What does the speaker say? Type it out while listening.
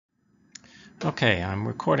Okay, I'm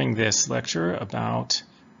recording this lecture about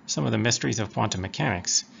some of the mysteries of quantum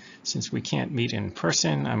mechanics. Since we can't meet in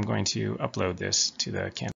person, I'm going to upload this to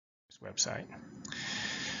the campus website.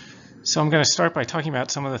 So I'm going to start by talking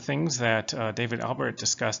about some of the things that David Albert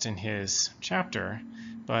discussed in his chapter,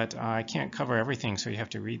 but I can't cover everything, so you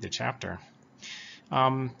have to read the chapter.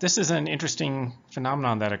 This is an interesting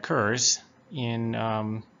phenomenon that occurs in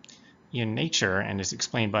nature and is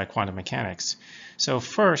explained by quantum mechanics. So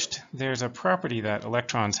first, there's a property that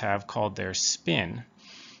electrons have called their spin.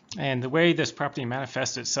 And the way this property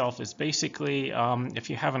manifests itself is basically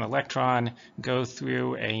if you have an electron go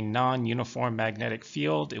through a non-uniform magnetic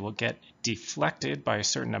field, it will get deflected by a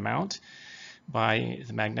certain amount by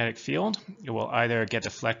the magnetic field. It will either get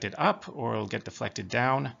deflected up or it will get deflected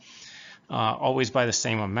down, always by the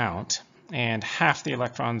same amount. And half the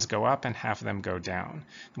electrons go up and half of them go down.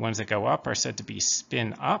 The ones that go up are said to be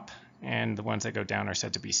spin up, and the ones that go down are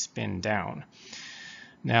said to be spin down.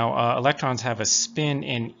 Now, electrons have a spin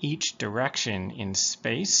in each direction in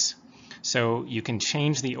space, so you can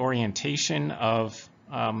change the orientation of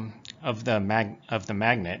the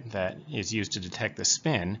magnet that is used to detect the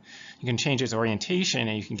spin. You can change its orientation,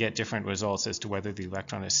 and you can get different results as to whether the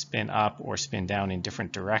electron is spin up or spin down in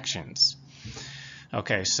different directions.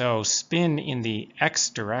 Okay, so spin in the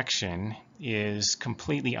x direction is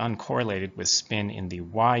completely uncorrelated with spin in the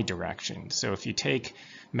y direction. So if you take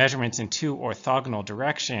measurements in two orthogonal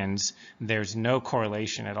directions, there's no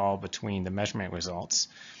correlation at all between the measurement results.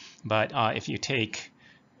 But if you take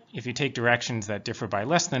directions that differ by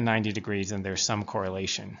less than 90 degrees, then there's some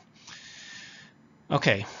correlation.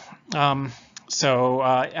 Okay, so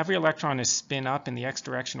every electron is spin up in the x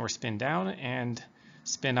direction or spin down, and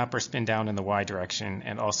spin up or spin down in the y direction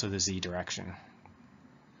and also the z direction.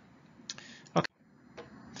 Okay,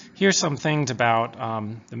 here's some things about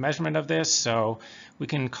the measurement of this. So we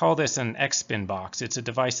can call this an X-spin box. It's a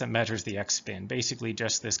device that measures the X-spin, basically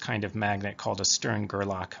just this kind of magnet called a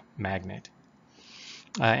Stern-Gerlach magnet.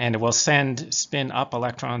 And it will send spin up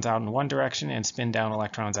electrons out in one direction and spin down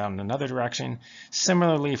electrons out in another direction.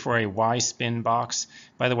 Similarly for a Y-spin box.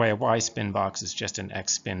 By the way, a Y-spin box is just an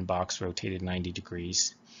X-spin box rotated 90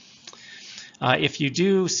 degrees. If you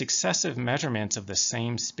do successive measurements of the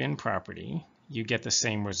same spin property, you get the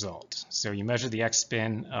same result. So you measure the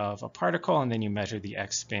X-spin of a particle, and then you measure the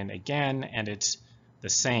X-spin again, and it's the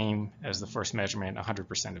same as the first measurement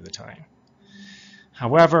 100% of the time.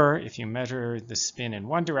 However, if you measure the spin in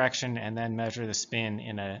one direction and then measure the spin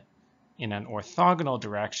in an orthogonal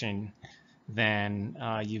direction, then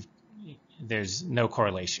there's no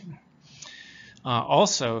correlation.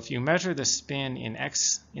 Also, if you measure the spin in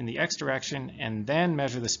the x direction and then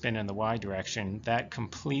measure the spin in the y direction, that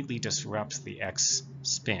completely disrupts the x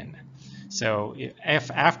spin. So if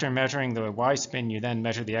after measuring the y spin you then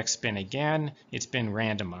measure the x spin again, it's been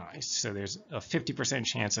randomized. So there's a 50%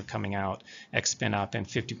 chance of coming out x spin up and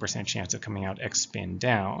 50% chance of coming out x spin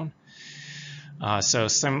down. So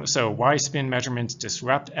y spin measurements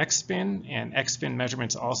disrupt x spin, and x spin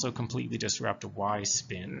measurements also completely disrupt y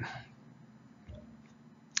spin.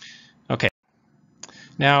 Okay.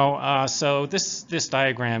 Now, so this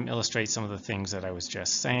diagram illustrates some of the things that I was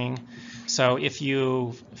just saying. So if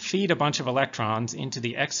you feed a bunch of electrons into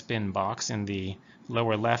the X-spin box in the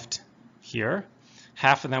lower left here,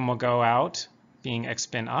 half of them will go out being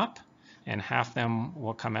X-spin up, and half of them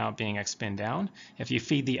will come out being X-spin down. If you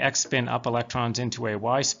feed the X-spin up electrons into a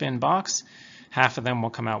Y-spin box, half of them will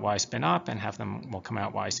come out Y-spin up and half of them will come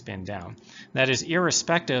out Y-spin down. That is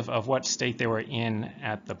irrespective of what state they were in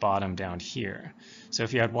at the bottom down here. So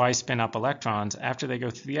if you had Y-spin up electrons, after they go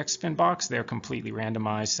through the X-spin box, they're completely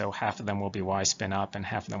randomized, so half of them will be Y-spin up and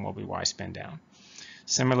half of them will be Y-spin down.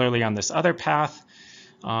 Similarly, on this other path,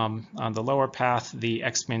 on the lower path, the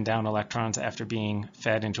X-spin down electrons, after being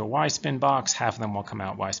fed into a Y-spin box, half of them will come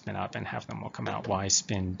out Y-spin up and half of them will come out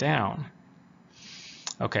Y-spin down.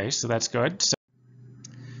 Okay, so that's good.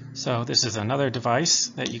 So this is another device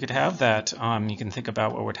that you could have that you can think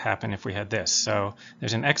about what would happen if we had this. So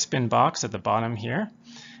there's an X-spin box at the bottom here,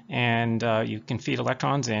 and you can feed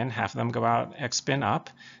electrons in. Half of them go out X-spin up.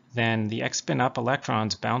 Then the X-spin up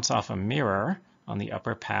electrons bounce off a mirror on the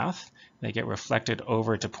upper path. They get reflected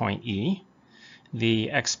over to point E.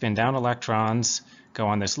 The X-spin down electrons go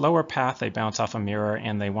on this lower path. They bounce off a mirror,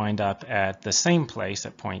 and they wind up at the same place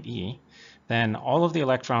at point E. Then all of the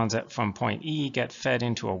electrons from point E get fed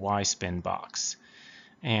into a Y-spin box.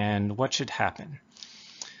 And what should happen?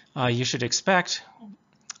 You should expect,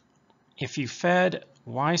 if you fed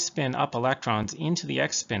Y-spin up electrons into the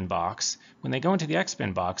X-spin box, when they go into the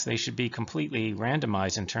X-spin box, they should be completely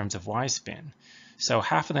randomized in terms of Y-spin. So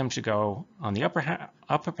half of them should go on the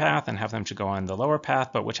upper path and half of them should go on the lower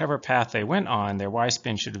path, but whichever path they went on, their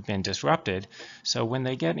y-spin should have been disrupted. So when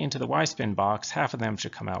they get into the y-spin box, half of them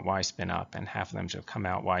should come out y-spin up and half of them should come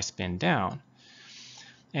out y-spin down.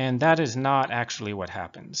 And that is not actually what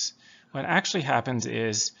happens. What actually happens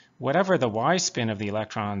is whatever the y-spin of the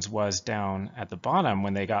electrons was down at the bottom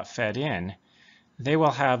when they got fed in, they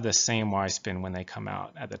will have the same y-spin when they come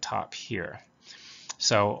out at the top here.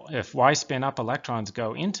 So if y-spin up electrons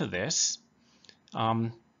go into this,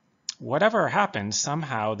 whatever happens,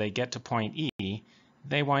 somehow they get to point E,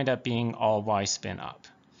 they wind up being all y-spin up.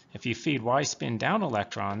 If you feed y-spin down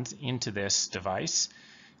electrons into this device,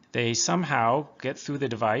 they somehow get through the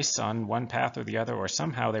device on one path or the other, or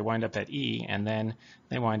somehow they wind up at E, and then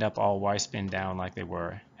they wind up all y-spin down like they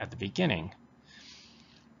were at the beginning.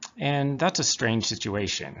 And that's a strange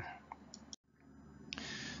situation.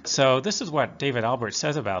 So this is what David Albert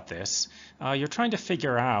says about this. You're trying to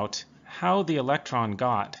figure out how the electron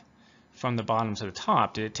got from the bottom to the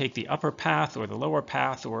top. Did it take the upper path or the lower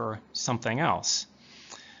path or something else?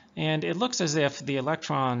 And it looks as if the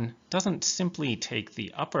electron doesn't simply take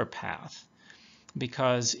the upper path,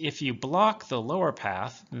 because if you block the lower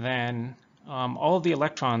path, then all of the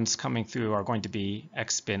electrons coming through are going to be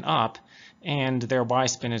x spin up, and their y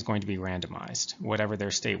spin is going to be randomized, whatever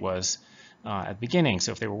their state was at the beginning.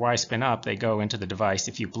 So if they were y spin up, they go into the device.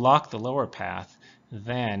 If you block the lower path,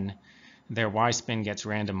 then their y spin gets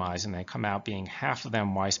randomized, and they come out being half of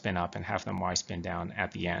them y spin up and half of them y spin down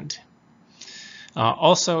at the end.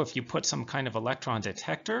 Also, if you put some kind of electron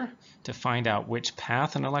detector to find out which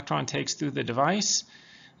path an electron takes through the device,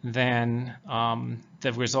 then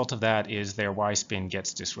the result of that is their y-spin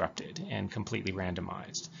gets disrupted and completely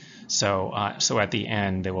randomized. So at the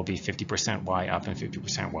end, there will be 50% y up and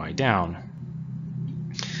 50% y down.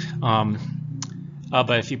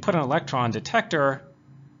 But if you put an electron detector,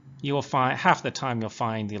 you will find half the time you'll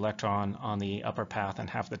find the electron on the upper path and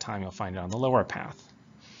half the time you'll find it on the lower path.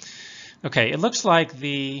 Okay, it looks like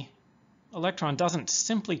the electron doesn't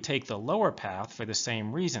simply take the lower path for the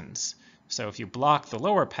same reasons. So if you block the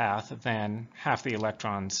lower path, then half the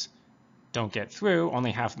electrons don't get through,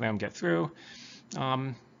 only half of them get through,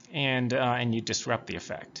 and you disrupt the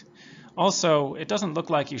effect. Also, it doesn't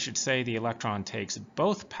look like you should say the electron takes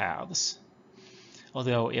both paths,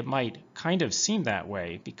 although it might kind of seem that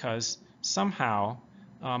way because somehow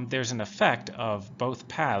there's an effect of both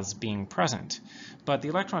paths being present. But the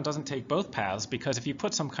electron doesn't take both paths because if you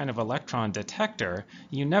put some kind of electron detector,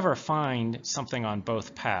 you never find something on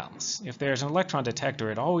both paths. If there's an electron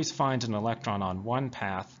detector, it always finds an electron on one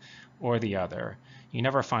path or the other. You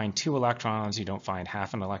never find two electrons. You don't find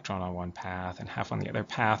half an electron on one path and half on the other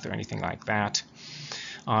path or anything like that.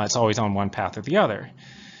 It's always on one path or the other.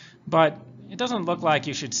 But it doesn't look like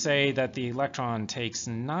you should say that the electron takes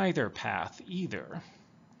neither path either.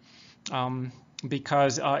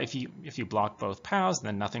 Because if you block both paths,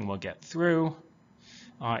 then nothing will get through.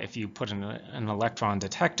 If you put in an electron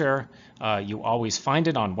detector, you always find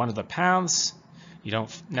it on one of the paths. You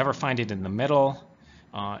never find it in the middle.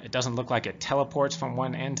 It doesn't look like it teleports from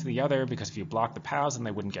one end to the other because if you block the paths, then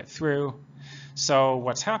they wouldn't get through. So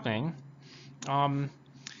what's happening?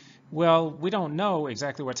 Well, we don't know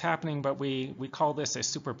exactly what's happening, but we call this a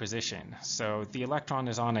superposition. So the electron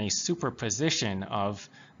is on a superposition of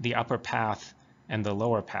the upper path and the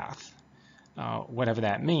lower path. Whatever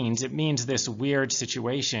that means, it means this weird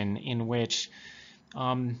situation in which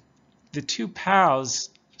the two paths,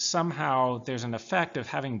 somehow there's an effect of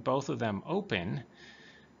having both of them open,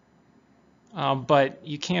 but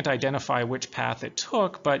you can't identify which path it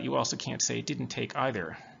took, but you also can't say it didn't take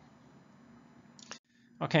either.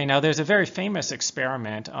 Okay, now there's a very famous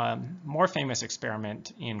experiment, more famous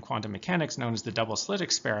experiment in quantum mechanics known as the double slit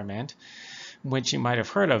experiment, which you might have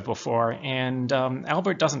heard of before. And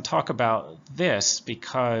Albert doesn't talk about this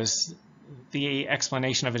because the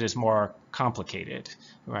explanation of it is more complicated,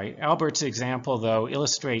 right? Albert's example, though,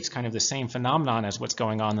 illustrates kind of the same phenomenon as what's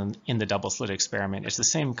going on in the double slit experiment. It's the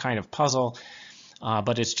same kind of puzzle,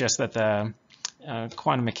 but it's just that the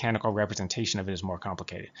quantum mechanical representation of it is more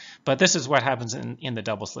complicated. But this is what happens in the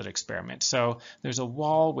double slit experiment. So there's a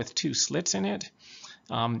wall with two slits in it.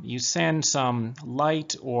 You send some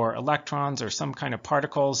light or electrons or some kind of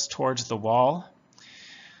particles towards the wall,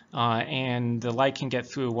 and the light can get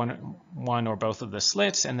through one or both of the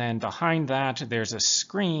slits, and then behind that there's a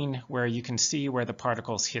screen where you can see where the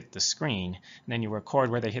particles hit the screen. And then you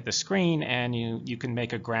record where they hit the screen, and you can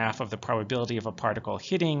make a graph of the probability of a particle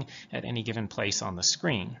hitting at any given place on the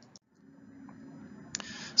screen.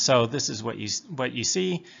 So this is what you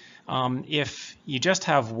see. If you just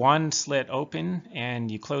have one slit open and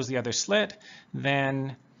you close the other slit,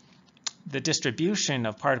 then the distribution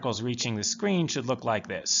of particles reaching the screen should look like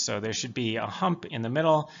this. So there should be a hump in the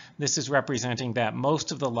middle. This is representing that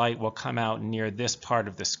most of the light will come out near this part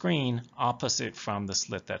of the screen, opposite from the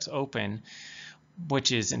slit that's open,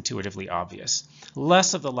 which is intuitively obvious.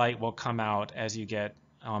 Less of the light will come out as you get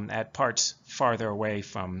at parts farther away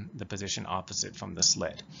from the position opposite from the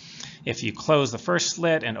slit. If you close the first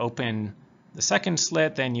slit and open the second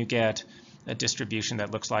slit, then you get a distribution that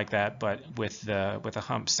looks like that, but with a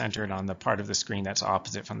hump centered on the part of the screen that's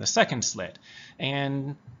opposite from the second slit.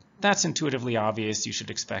 And that's intuitively obvious. You should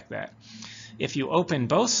expect that. If you open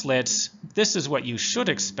both slits, this is what you should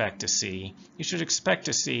expect to see. You should expect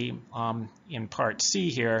to see in part C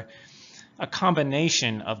here a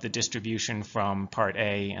combination of the distribution from part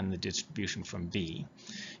A and the distribution from B.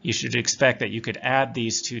 You should expect that you could add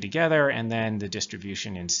these two together, and then the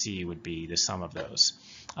distribution in C would be the sum of those.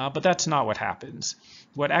 But that's not what happens.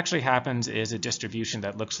 What actually happens is a distribution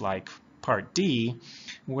that looks like part D,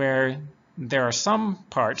 where there are some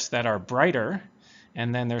parts that are brighter,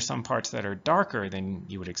 and then there's some parts that are darker than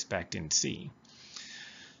you would expect in C.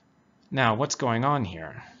 Now, what's going on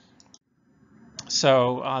here?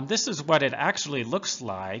 So this is what it actually looks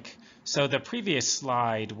like. So the previous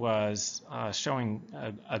slide was showing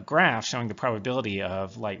a graph showing the probability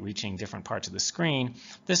of light reaching different parts of the screen.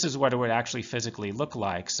 This is what it would actually physically look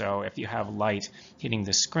like. So if you have light hitting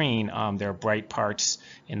the screen, there are bright parts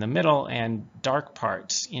in the middle and dark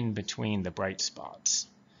parts in between the bright spots.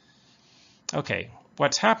 Okay,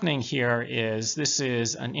 what's happening here is this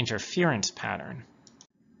is an interference pattern.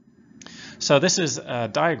 So this is a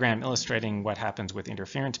diagram illustrating what happens with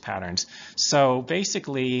interference patterns. So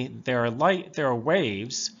basically, there are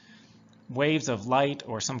waves of light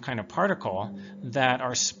or some kind of particle that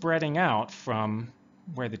are spreading out from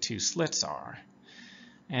where the two slits are.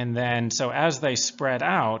 And then, so as they spread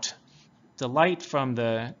out, the light from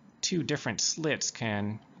the two different slits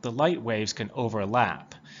the light waves can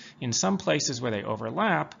overlap. In some places where they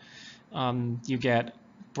overlap, you get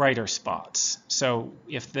brighter spots. So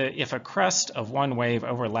if a crest of one wave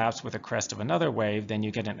overlaps with a crest of another wave, then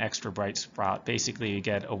you get an extra bright spot. Basically, you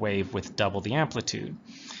get a wave with double the amplitude.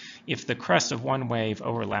 If the crest of one wave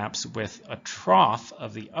overlaps with a trough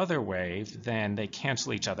of the other wave, then they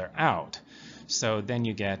cancel each other out. So then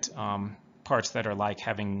you get parts that are like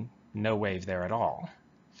having no wave there at all.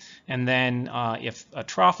 And then if a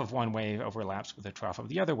trough of one wave overlaps with a trough of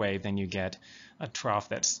the other wave, then you get a trough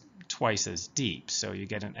that's twice as deep. So you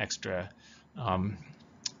get an extra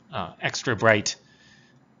bright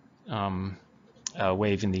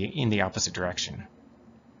wave in the opposite direction.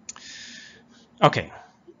 Okay,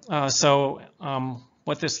 so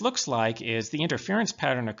what this looks like is the interference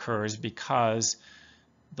pattern occurs because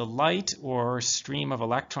the light or stream of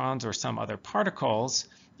electrons or some other particles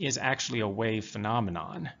is actually a wave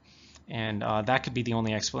phenomenon. And that could be the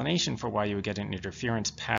only explanation for why you would get an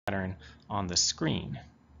interference pattern on the screen.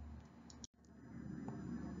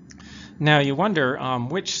 Now you wonder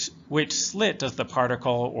which slit does the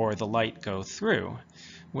particle or the light go through?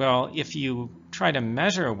 Well, if you try to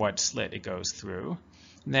measure what slit it goes through,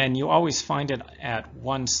 then you always find it at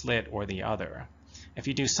one slit or the other. If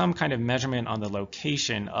you do some kind of measurement on the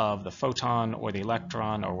location of the photon or the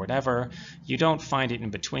electron or whatever, you don't find it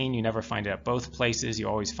in between. You never find it at both places. You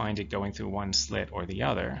always find it going through one slit or the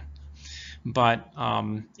other. But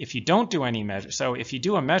if you don't do any measure, so if you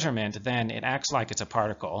do a measurement, then it acts like it's a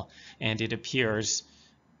particle, and it appears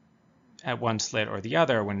at one slit or the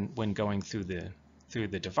other when going through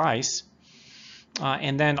the device.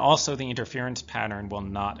 And then also the interference pattern will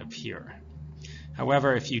not appear.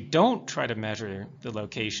 However, if you don't try to measure the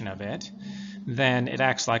location of it, then it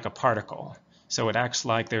acts like a particle. So it acts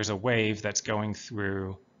like there's a wave that's going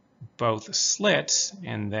through both slits,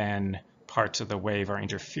 and then parts of the wave are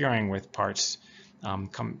interfering with parts from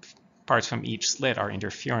each slit are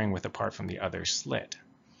interfering with a part from the other slit.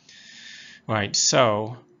 Right,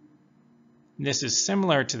 so this is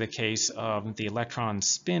similar to the case of the electron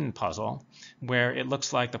spin puzzle, where it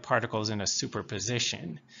looks like the particle is in a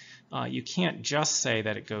superposition. You can't just say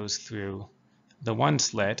that it goes through the one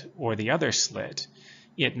slit or the other slit.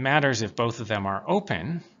 It matters if both of them are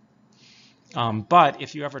open, but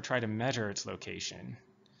if you ever try to measure its location,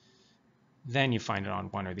 then you find it on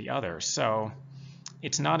one or the other. So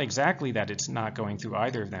it's not exactly that it's not going through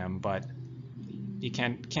either of them, but you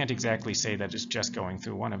can't exactly say that it's just going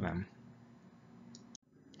through one of them.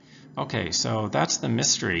 Okay, so that's the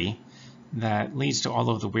mystery that leads to all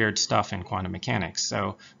of the weird stuff in quantum mechanics.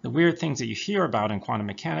 So the weird things that you hear about in quantum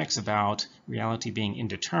mechanics about reality being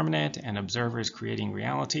indeterminate and observers creating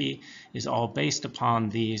reality is all based upon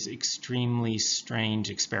these extremely strange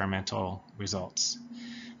experimental results.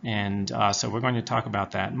 And so we're going to talk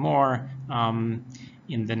about that more.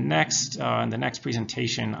 In the next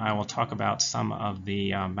presentation, I will talk about some of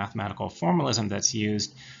the mathematical formalism that's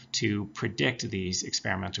used to predict these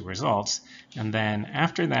experimental results. And then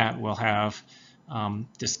after that, we'll have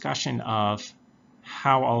discussion of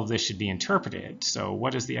how all of this should be interpreted. So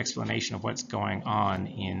what is the explanation of what's going on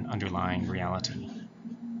in underlying reality?